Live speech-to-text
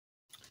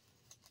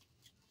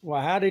Well,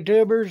 howdy,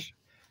 tubers.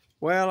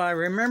 Well, I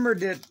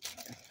remembered that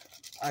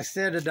I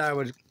said that I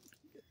was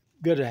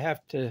going to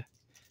have to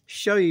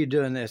show you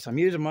doing this. I'm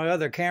using my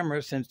other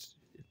camera since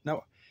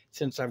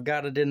I've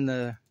got it in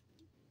the,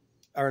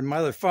 or my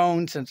other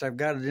phone since I've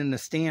got it in the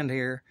stand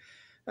here,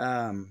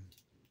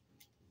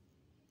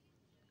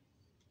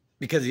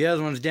 because the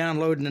other one's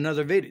downloading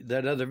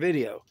that other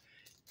video.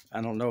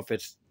 I don't know if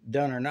it's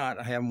done or not.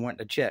 I haven't went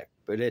to check,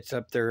 but it's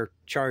up there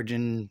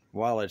charging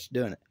while it's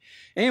doing it.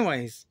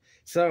 Anyways,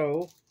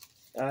 so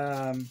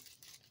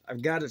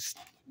I've got it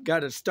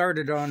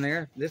started on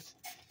there. This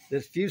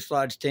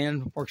fuselage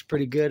stand works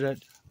pretty good at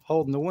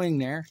holding the wing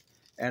there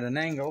at an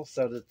angle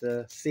so that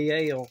the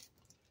CA will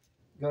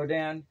go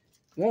down.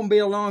 Won't be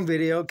a long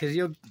video because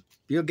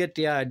you'll get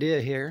the idea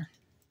here.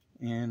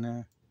 And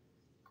of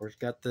course,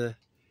 got the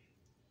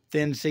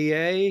thin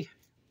CA.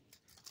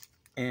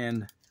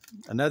 And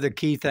another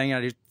key thing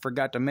I just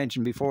forgot to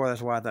mention before,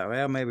 that's why I thought,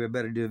 well, maybe I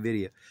better do a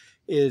video,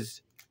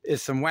 is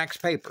some wax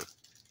paper.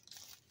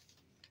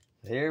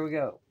 There we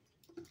go.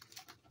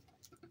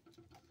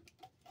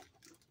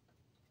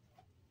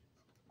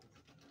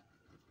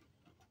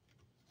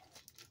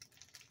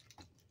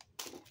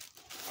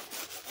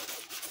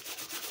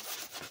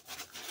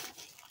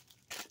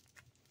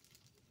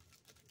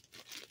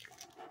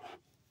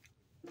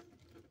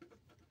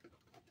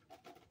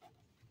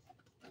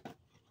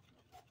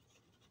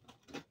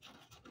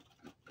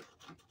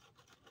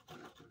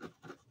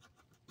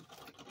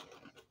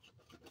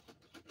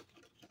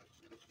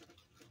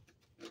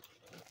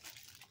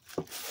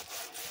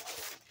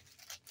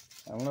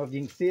 I don't know if you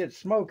can see it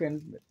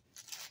smoking, but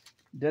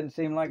it doesn't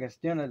seem like it's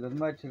doing it as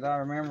much as I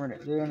remember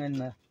it doing in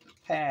the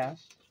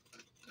past.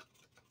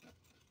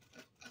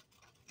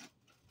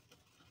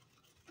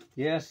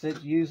 Yes,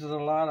 it uses a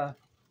lot of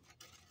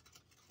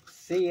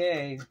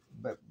CA,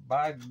 but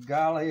by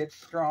golly, it's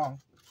strong.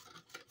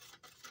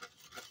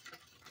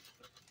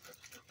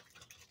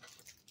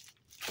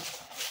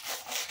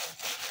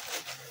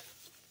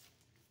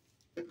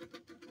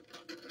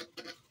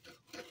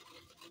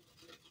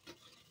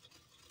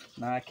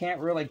 Now, I can't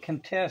really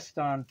contest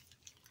on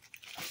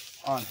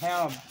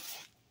how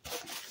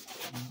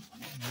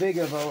big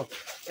of a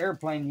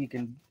airplane you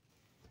can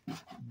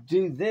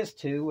do this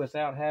to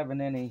without having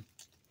any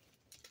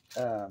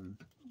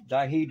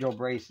dihedral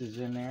braces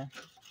in there,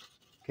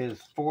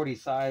 because 40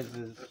 size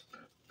is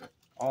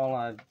all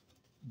I've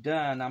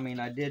done. I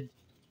mean, I did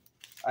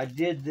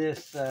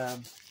this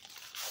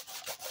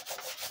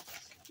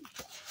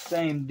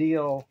same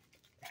deal,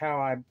 how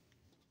I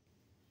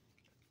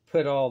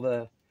put all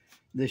the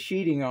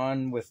sheeting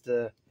on with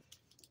the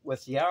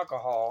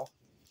alcohol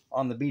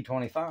on the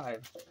B-25.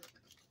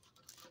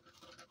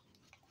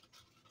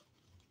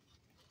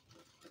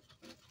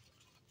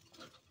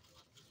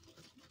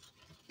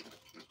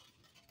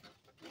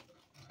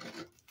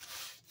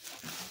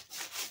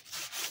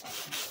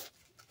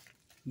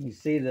 You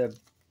see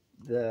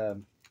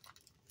the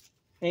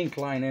ink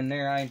line in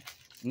there. I'm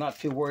not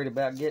too worried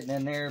about getting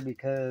in there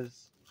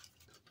because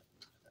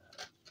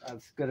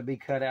it's going to be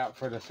cut out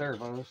for the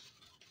servos.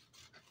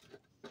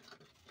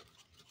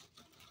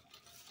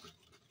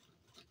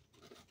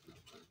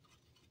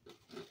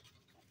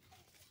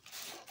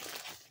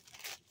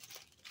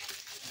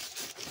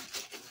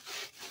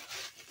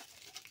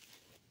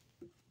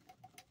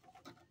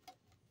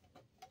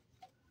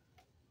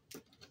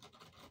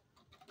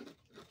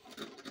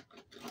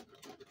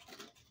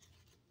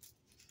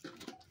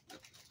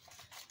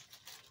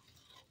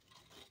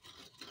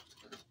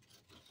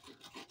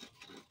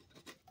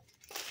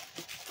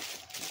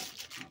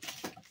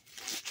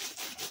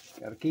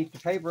 Got to keep the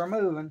paper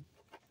moving.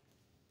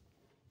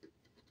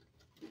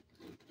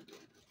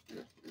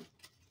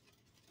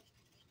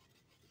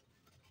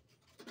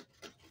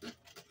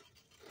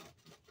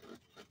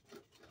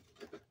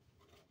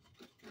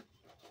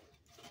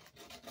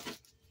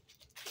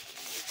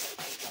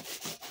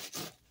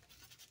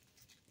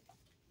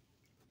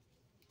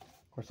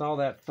 Of course, all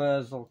that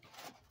fuzz will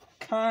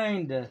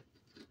kind of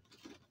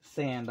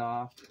sand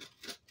off.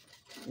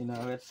 You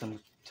know, it's some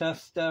tough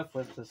stuff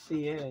with the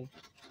CA.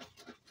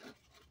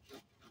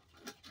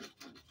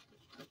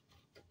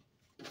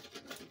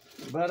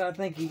 But I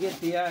think you get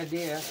the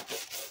idea.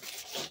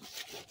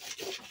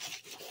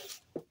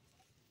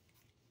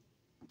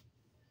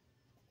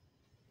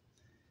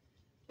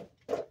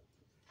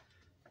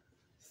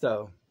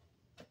 So,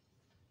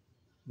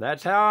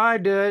 that's how I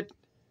do it.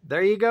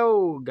 There you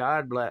go.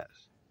 God bless.